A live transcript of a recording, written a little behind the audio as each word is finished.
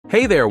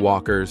Hey there,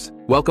 walkers!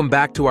 Welcome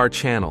back to our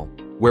channel,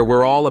 where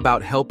we're all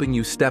about helping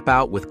you step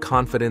out with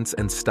confidence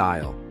and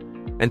style.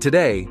 And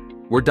today,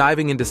 we're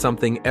diving into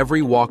something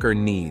every walker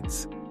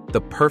needs, the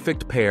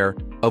perfect pair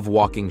of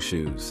walking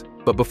shoes.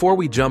 But before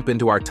we jump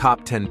into our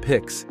top 10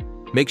 picks,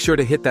 make sure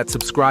to hit that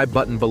subscribe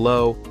button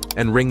below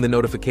and ring the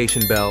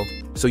notification bell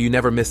so you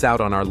never miss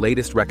out on our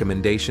latest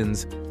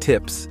recommendations,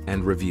 tips,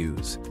 and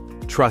reviews.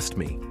 Trust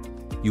me,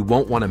 you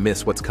won't want to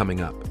miss what's coming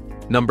up.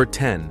 Number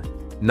 10.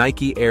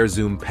 Nike Air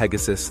Zoom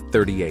Pegasus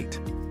 38.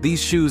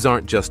 These shoes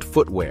aren't just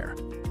footwear.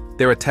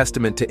 They're a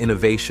testament to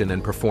innovation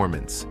and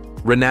performance,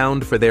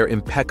 renowned for their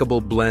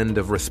impeccable blend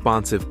of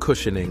responsive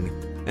cushioning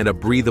and a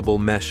breathable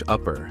mesh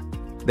upper.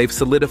 They've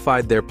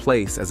solidified their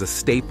place as a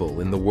staple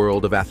in the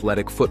world of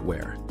athletic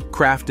footwear.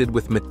 Crafted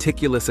with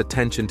meticulous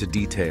attention to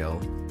detail,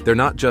 they're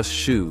not just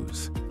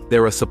shoes,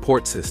 they're a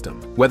support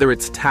system. Whether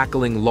it's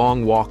tackling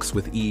long walks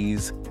with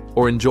ease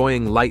or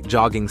enjoying light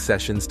jogging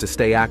sessions to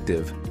stay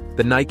active,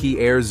 the Nike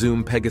Air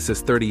Zoom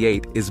Pegasus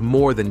 38 is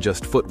more than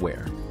just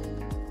footwear.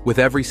 With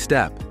every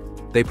step,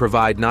 they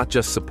provide not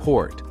just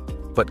support,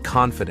 but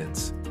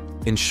confidence,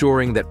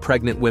 ensuring that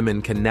pregnant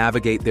women can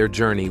navigate their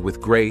journey with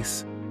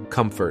grace,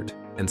 comfort,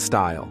 and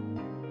style.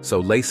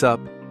 So lace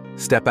up,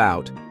 step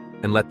out,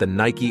 and let the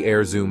Nike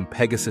Air Zoom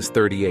Pegasus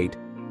 38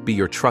 be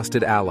your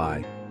trusted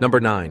ally. Number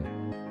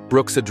 9.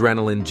 Brooks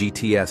Adrenaline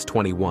GTS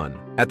 21.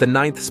 At the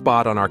 9th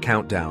spot on our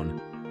countdown,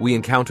 we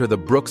encounter the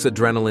Brooks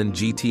Adrenaline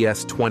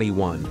GTS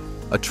 21,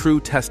 a true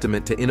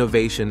testament to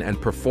innovation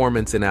and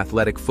performance in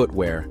athletic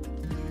footwear.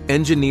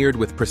 Engineered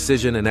with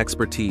precision and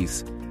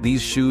expertise, these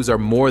shoes are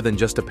more than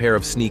just a pair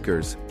of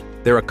sneakers.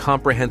 They're a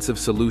comprehensive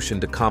solution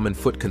to common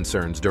foot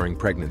concerns during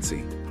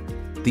pregnancy.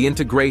 The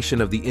integration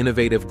of the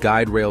innovative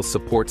guide rail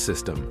support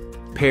system,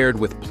 paired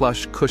with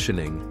plush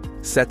cushioning,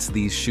 sets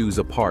these shoes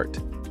apart,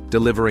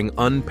 delivering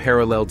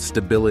unparalleled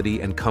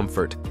stability and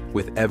comfort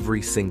with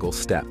every single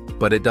step.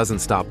 But it doesn't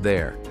stop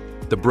there.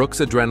 The Brooks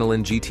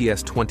Adrenaline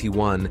GTS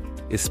 21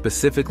 is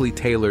specifically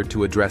tailored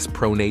to address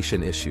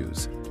pronation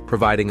issues,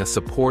 providing a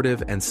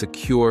supportive and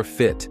secure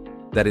fit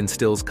that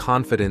instills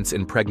confidence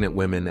in pregnant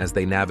women as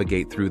they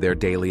navigate through their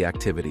daily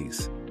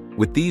activities.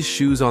 With these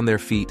shoes on their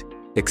feet,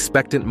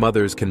 expectant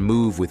mothers can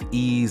move with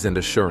ease and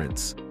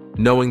assurance,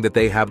 knowing that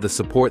they have the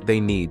support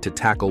they need to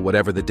tackle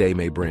whatever the day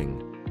may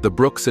bring. The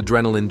Brooks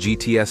Adrenaline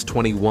GTS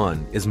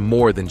 21 is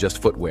more than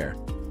just footwear.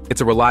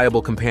 It's a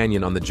reliable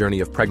companion on the journey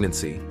of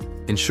pregnancy,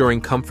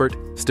 ensuring comfort,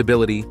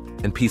 stability,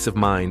 and peace of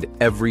mind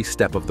every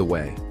step of the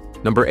way.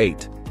 Number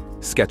 8.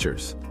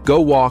 Skechers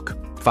Go Walk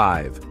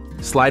 5.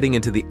 Sliding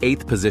into the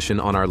 8th position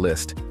on our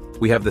list,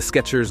 we have the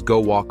Skechers Go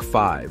Walk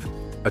 5,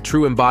 a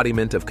true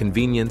embodiment of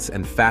convenience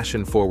and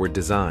fashion-forward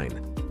design.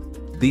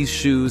 These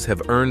shoes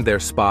have earned their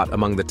spot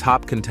among the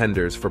top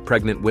contenders for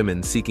pregnant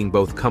women seeking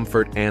both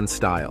comfort and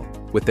style.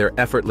 With their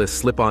effortless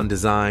slip-on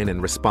design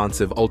and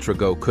responsive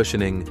Ultra-Go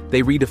cushioning,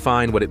 they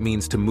redefine what it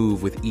means to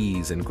move with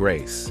ease and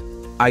grace.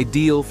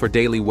 Ideal for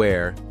daily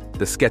wear,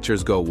 the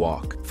Skechers Go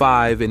Walk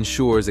 5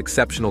 ensures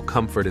exceptional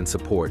comfort and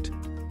support,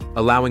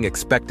 allowing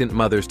expectant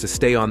mothers to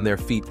stay on their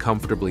feet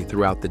comfortably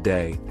throughout the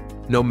day,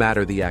 no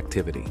matter the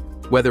activity.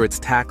 Whether it's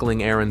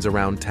tackling errands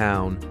around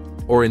town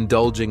or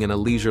indulging in a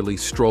leisurely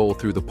stroll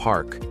through the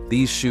park,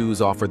 these shoes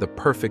offer the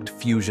perfect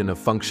fusion of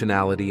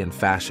functionality and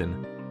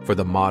fashion for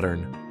the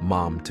modern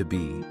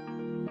mom-to-be.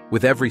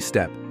 With every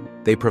step,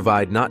 they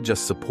provide not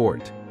just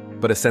support,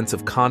 but a sense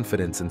of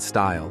confidence and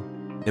style,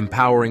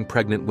 empowering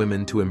pregnant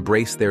women to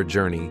embrace their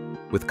journey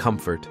with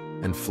comfort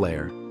and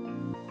flair.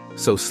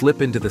 So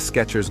slip into the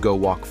Skechers Go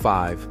Walk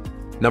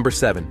 5. Number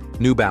 7.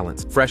 New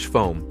Balance Fresh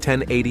Foam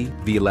 1080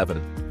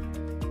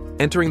 V11.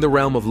 Entering the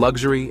realm of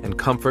luxury and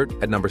comfort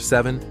at number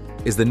 7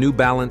 is the New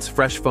Balance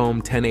Fresh Foam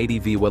 1080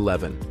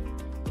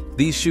 V11.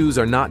 These shoes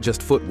are not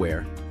just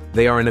footwear,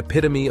 they are an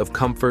epitome of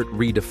comfort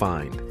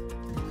redefined.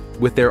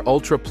 With their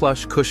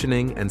ultra-plush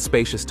cushioning and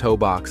spacious toe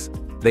box,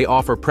 they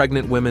offer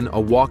pregnant women a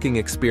walking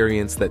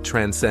experience that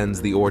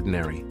transcends the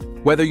ordinary.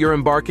 Whether you're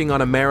embarking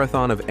on a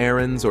marathon of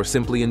errands or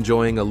simply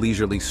enjoying a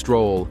leisurely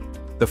stroll,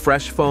 the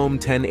Fresh Foam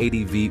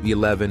 1080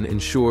 V11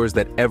 ensures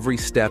that every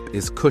step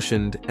is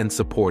cushioned and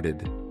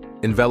supported,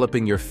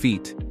 enveloping your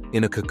feet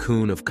in a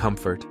cocoon of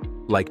comfort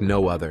like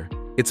no other.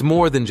 It's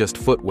more than just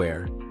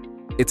footwear.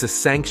 It's a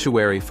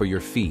sanctuary for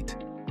your feet,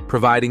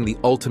 providing the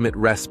ultimate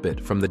respite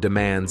from the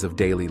demands of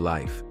daily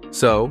life.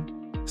 So,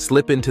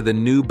 slip into the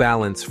New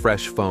Balance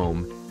Fresh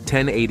Foam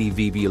 1080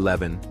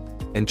 V11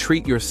 and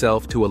treat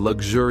yourself to a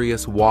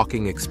luxurious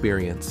walking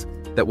experience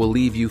that will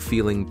leave you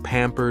feeling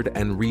pampered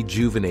and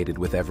rejuvenated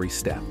with every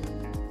step.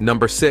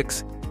 Number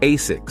 6.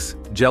 Asics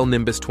Gel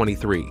Nimbus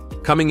 23.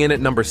 Coming in at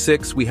number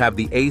 6, we have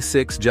the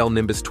Asics Gel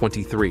Nimbus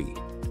 23.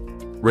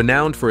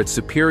 Renowned for its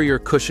superior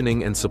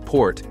cushioning and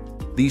support,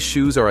 these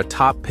shoes are a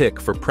top pick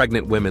for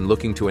pregnant women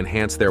looking to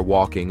enhance their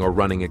walking or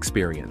running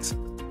experience.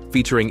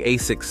 Featuring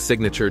Asics'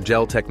 signature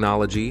gel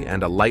technology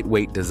and a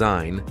lightweight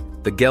design,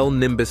 the Gel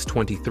Nimbus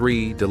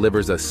 23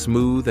 delivers a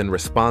smooth and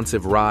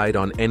responsive ride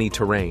on any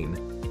terrain,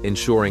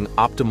 ensuring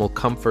optimal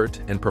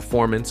comfort and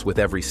performance with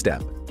every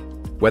step.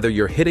 Whether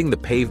you're hitting the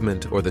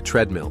pavement or the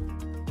treadmill,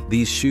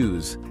 these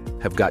shoes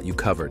have got you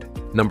covered.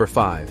 Number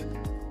 5.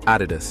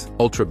 Adidas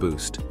Ultra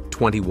Boost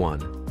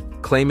 21.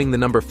 Claiming the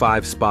number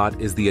 5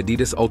 spot is the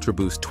Adidas Ultra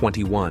Boost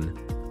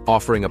 21,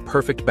 offering a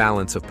perfect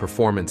balance of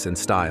performance and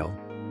style.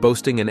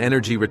 Boasting an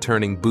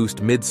energy-returning boost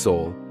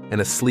midsole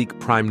and a sleek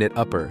prime knit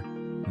upper,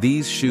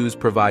 these shoes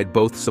provide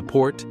both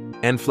support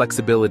and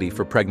flexibility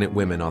for pregnant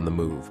women on the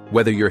move.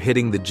 Whether you're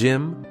hitting the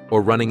gym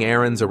or running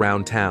errands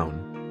around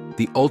town,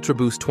 the Ultra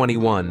Boost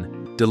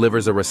 21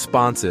 delivers a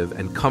responsive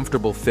and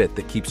comfortable fit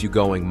that keeps you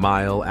going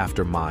mile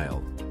after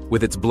mile.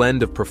 With its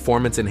blend of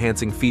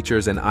performance-enhancing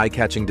features and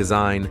eye-catching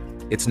design,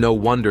 it's no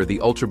wonder the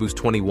Ultra Boost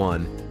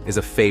 21 is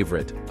a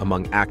favorite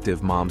among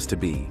active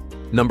moms-to-be.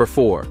 Number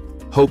 4.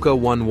 Hoka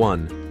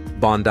 11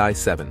 Bondi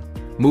 7.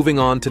 Moving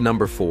on to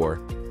number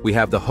 4, we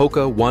have the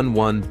Hoka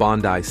 11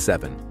 Bondi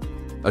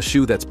 7, a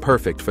shoe that's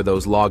perfect for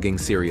those logging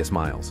serious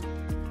miles.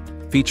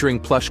 Featuring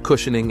plush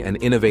cushioning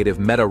and innovative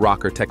Meta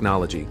Rocker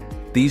technology,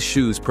 these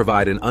shoes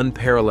provide an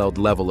unparalleled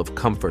level of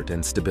comfort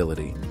and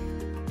stability.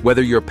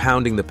 Whether you're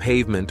pounding the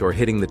pavement or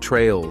hitting the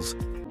trails,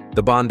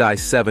 the Bondi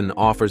 7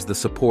 offers the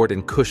support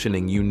and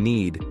cushioning you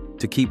need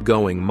to keep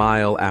going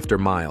mile after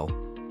mile,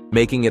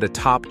 making it a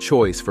top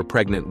choice for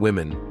pregnant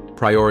women,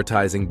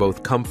 prioritizing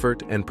both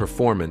comfort and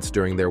performance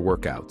during their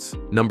workouts.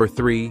 Number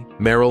 3.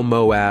 Merrell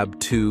Moab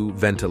 2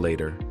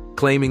 Ventilator.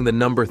 Claiming the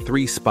number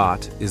 3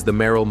 spot is the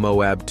Merrell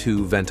Moab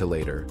 2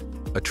 Ventilator,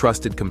 a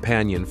trusted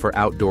companion for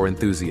outdoor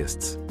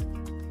enthusiasts.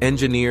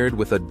 Engineered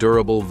with a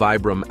durable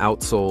Vibram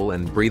outsole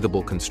and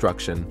breathable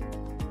construction,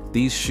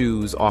 these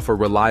shoes offer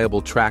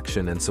reliable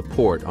traction and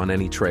support on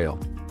any trail.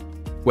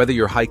 Whether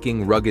you're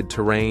hiking rugged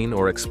terrain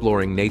or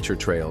exploring nature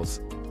trails,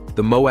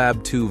 the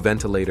Moab 2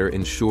 Ventilator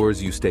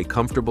ensures you stay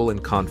comfortable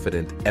and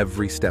confident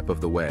every step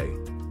of the way,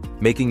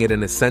 making it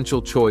an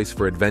essential choice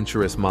for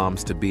adventurous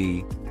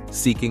moms-to-be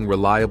seeking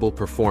reliable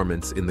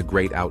performance in the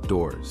great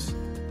outdoors.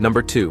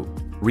 Number 2.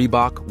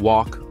 Reebok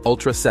Walk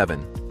Ultra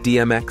 7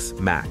 DMX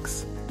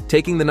Max.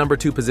 Taking the number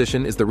 2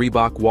 position is the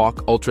Reebok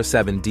Walk Ultra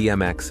 7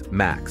 DMX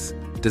Max,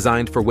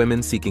 designed for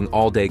women seeking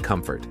all-day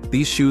comfort.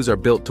 These shoes are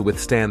built to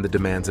withstand the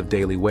demands of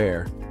daily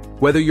wear.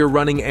 Whether you're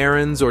running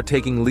errands or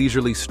taking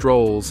leisurely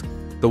strolls,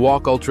 the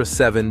Walk Ultra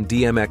 7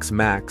 DMX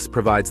Max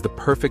provides the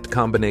perfect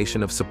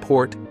combination of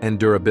support and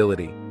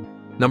durability.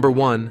 Number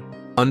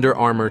 1. Under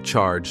Armour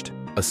Charged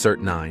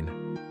Assert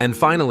 9. And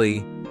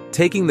finally,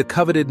 taking the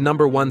coveted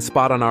number 1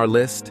 spot on our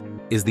list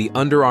is the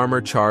Under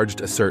Armour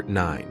Charged Assert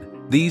 9.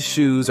 These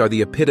shoes are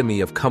the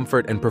epitome of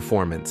comfort and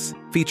performance,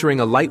 featuring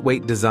a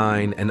lightweight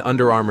design and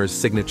Under Armour's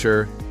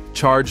signature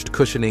charged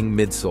cushioning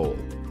midsole.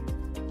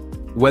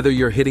 Whether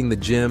you're hitting the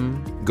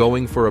gym,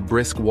 going for a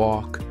brisk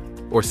walk,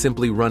 or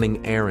simply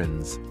running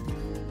errands,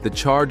 the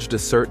Charged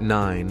Assert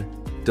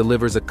 9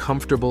 delivers a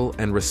comfortable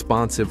and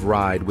responsive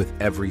ride with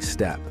every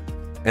step.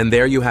 And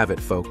there you have it,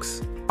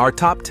 folks. Our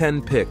top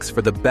 10 picks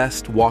for the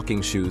best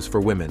walking shoes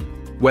for women.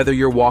 Whether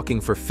you're walking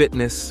for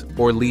fitness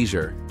or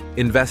leisure,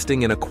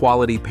 investing in a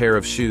quality pair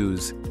of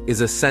shoes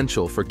is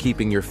essential for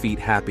keeping your feet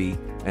happy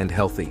and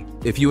healthy.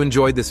 If you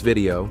enjoyed this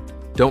video,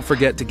 don't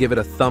forget to give it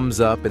a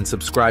thumbs up and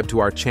subscribe to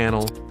our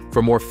channel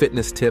for more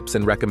fitness tips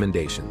and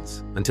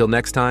recommendations. Until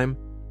next time,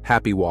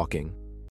 happy walking.